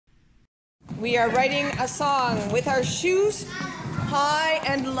We are writing a song with our shoes high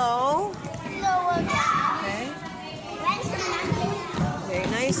and low. Lower down. Okay. Very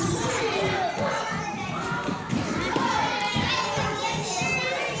nice.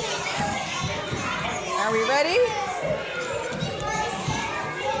 Are we ready?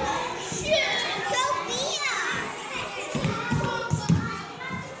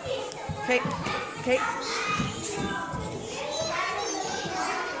 Okay. Okay.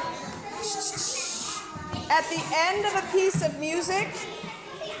 At the end of a piece of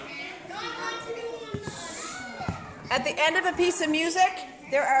music,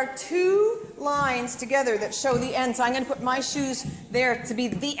 there are two lines together that show the end. So I'm going to put my shoes there to be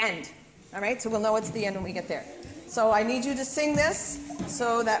the end. All right, so we'll know it's the end when we get there. So I need you to sing this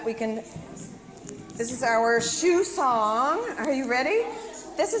so that we can. This is our shoe song. Are you ready?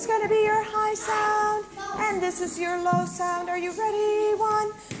 This is going to be your high sound, and this is your low sound. Are you ready?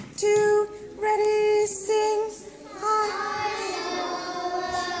 1, 2, ready, sing. High,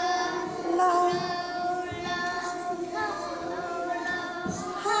 low,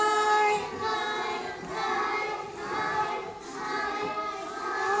 high, high,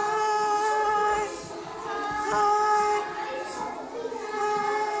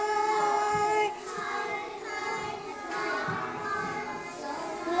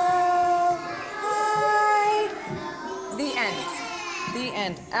 low, high. The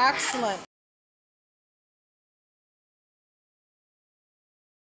end. Excellent.